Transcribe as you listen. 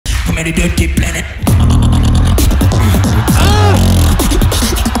on the dirty planet. Oh,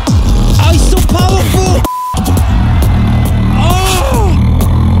 he's so powerful!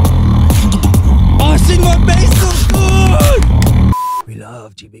 Oh, sing my bass so good! We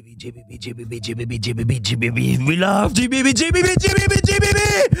love GBB, GBB, GBB, GBB, GBB, GBB. We love GBB, GBB, GBB, GBB!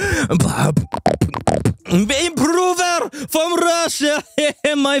 The improver from Russia,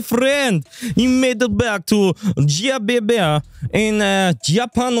 my friend. He made it back to GBB in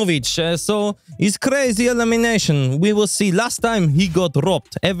Japanovic. So it's crazy elimination. We will see. Last time he got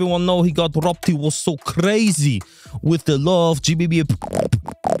robbed. Everyone know he got robbed. He was so crazy with the love GBB.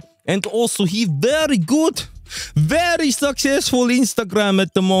 And also he very good. Very successful Instagram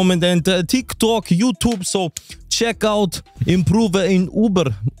at the moment and TikTok, YouTube. So check out Improver in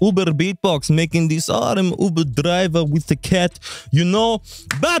Uber Beatbox, making this RM Uber driver with the cat, you know.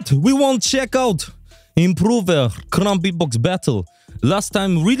 But we won't check out Improver Crown Beatbox battle. Last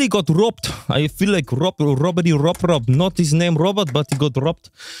time really got robbed. I feel like Rob, not his name Robert, but he got robbed.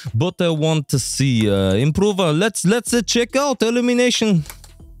 But I want to see Improver. Let's check out Elimination.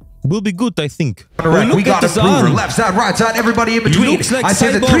 Will be good, I think. Correct. We got Improver, left side, right side, everybody in between. Like I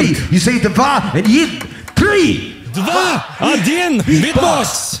say the three, you say the va, and you 3, 2, 1,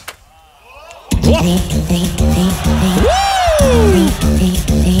 Beatbox. Woo!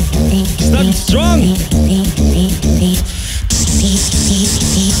 Stand strong.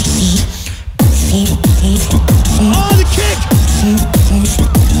 Oh, the kick!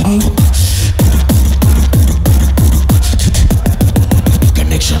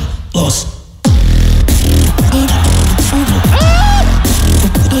 Connection lost.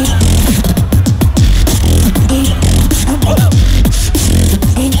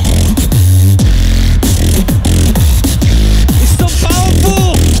 It's so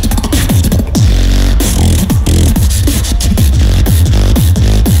powerful!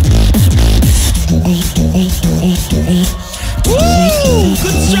 Woo!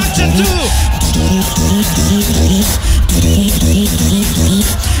 Good structure too!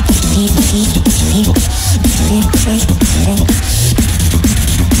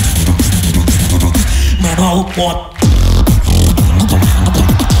 Man, oh, what?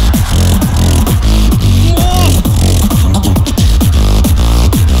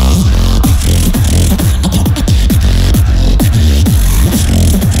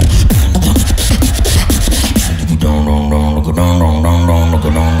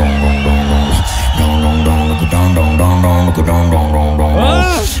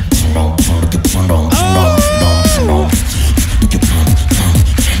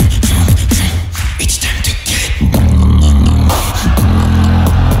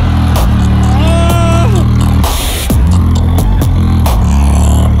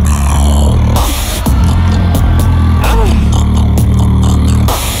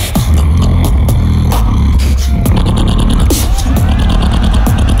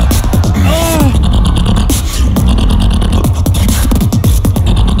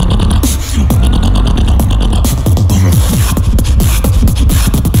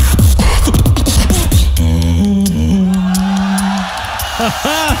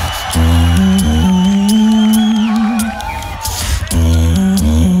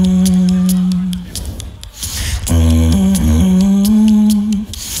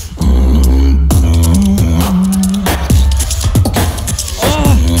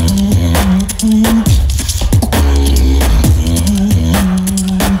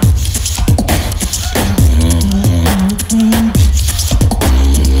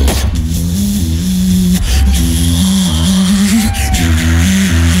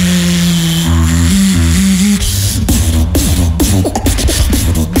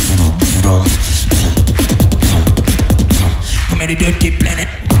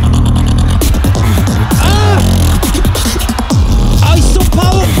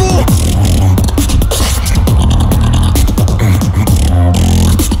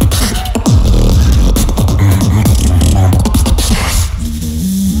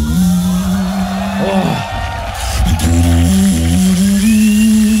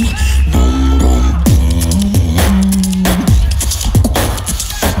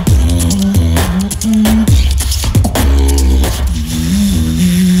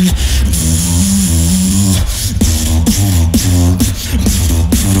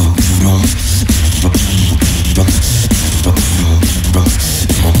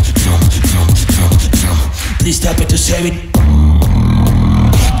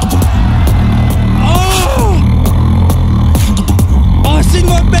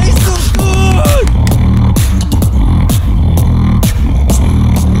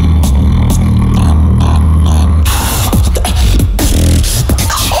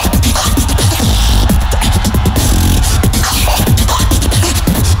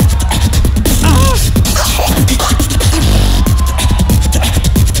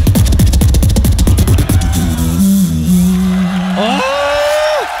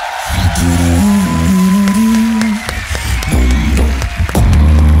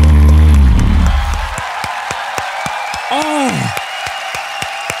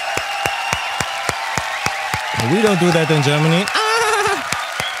 do that in Germany. Ah!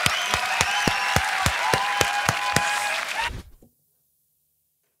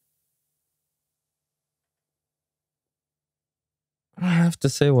 I have to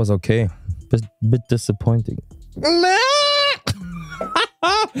say it was okay. Bit disappointing.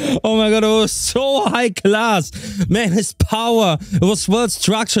 Oh my god, it was so high class. Man, his power, it was well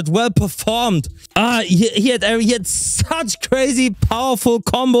structured, well performed. He had such crazy powerful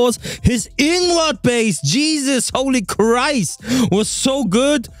combos. His inward base, Jesus, holy Christ, was so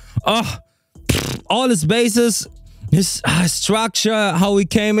good. All his bases, his structure, how he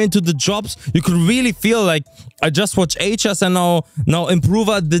came into the drops, you could really feel like I just watched HS and now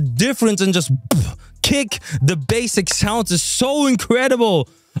Improver. The difference in just kick, the basic sounds is so incredible.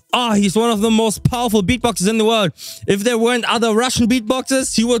 He's one of the most powerful beatboxers in the world. If there weren't other Russian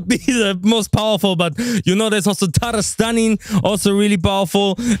beatboxers, he would be the most powerful. But you know, there's also Tarastanin, also really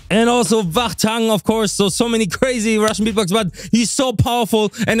powerful. And also Vachtang, of course. So many crazy Russian beatboxers. But he's so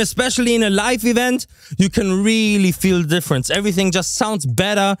powerful. And especially in a live event, you can really feel the difference. Everything just sounds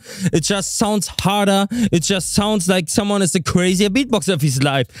better. It just sounds harder. It just sounds like someone is a crazier beatboxer if he's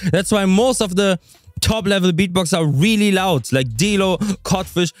live. That's why most of the top level beatbox are really loud, like Dilo,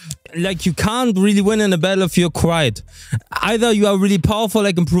 Codfish. Like, you can't really win in a battle if you're quiet. Either you are really powerful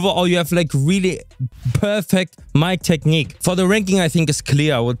like Improver, or you have like really perfect mic technique. For the ranking, I think is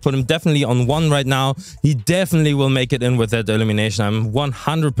clear. I would put him definitely on 1 right now. He definitely will make it in with that elimination. I'm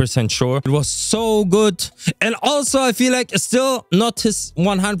 100% sure. It was so good. And also, I feel like it's still not his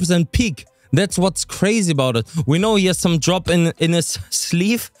 100% peak. That's what's crazy about it. We know he has some drop in his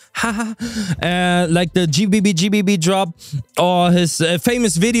sleeve. Like the GBB drop, or his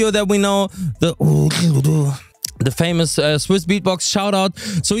famous video that we know, the famous Swiss beatbox shout out.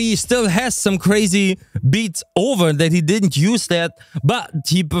 So he still has some crazy beats over that he didn't use that, but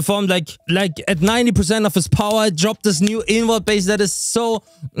he performed like at 90% of his power, dropped this new inward bass that is so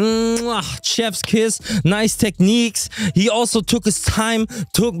chef's kiss, nice techniques. He also took his time,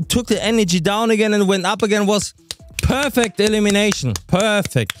 took the energy down again and went up again. Was perfect elimination.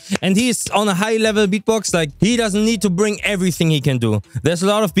 Perfect. And he's on a high level beatbox. Like, he doesn't need to bring everything he can do. There's a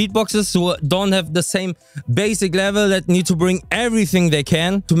lot of beatboxers who don't have the same basic level that need to bring everything they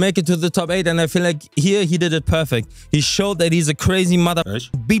can to make it to the top 8. And I feel like here he did it perfect. He showed that he's a crazy mother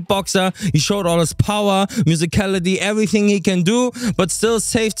beatboxer. He showed all his power, musicality, everything he can do, but still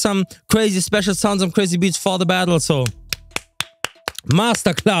saved some crazy special sounds, some crazy beats for the battle. So,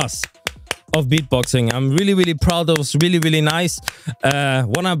 masterclass of beatboxing. I'm really proud. It was really nice.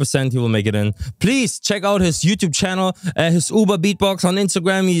 100% he will make it in. Please check out his YouTube channel, his Uber Beatbox on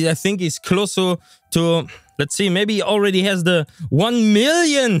Instagram. I think he's close to let's see, maybe he already has the 1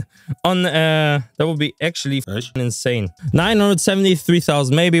 million on, that would be actually insane.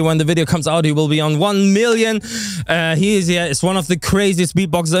 973,000. Maybe when the video comes out, he will be on 1 million. He is one of the craziest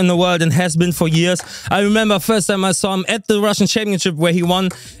beatboxers in the world and has been for years. I remember first time I saw him at the Russian Championship where he won,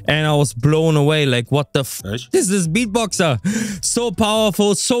 and I was blown away. Like, what the f is this beatboxer? So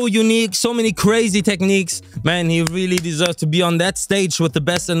powerful, so unique, so many crazy techniques. Man, he really deserves to be on that stage with the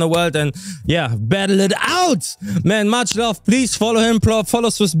best in the world, and yeah, battle it out. Man, much love. Please follow him, follow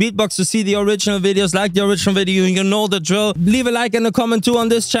Swiss Beatbox to see the original videos. Like the original video, you know the drill. Leave a like and a comment too on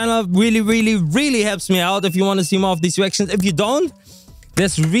this channel. Really helps me out if you want to see more of these reactions. If you don't,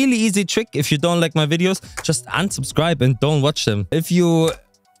 there's a really easy trick. If you don't like my videos, just unsubscribe and don't watch them. If you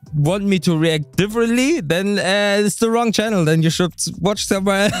want me to react differently, then it's the wrong channel. Then you should watch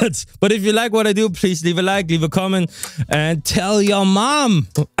somewhere else. But if you like what I do, please leave a like, leave a comment, and tell your mom.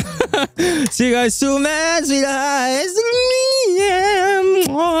 See you guys soon, man. See you guys.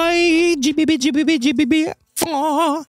 GBB.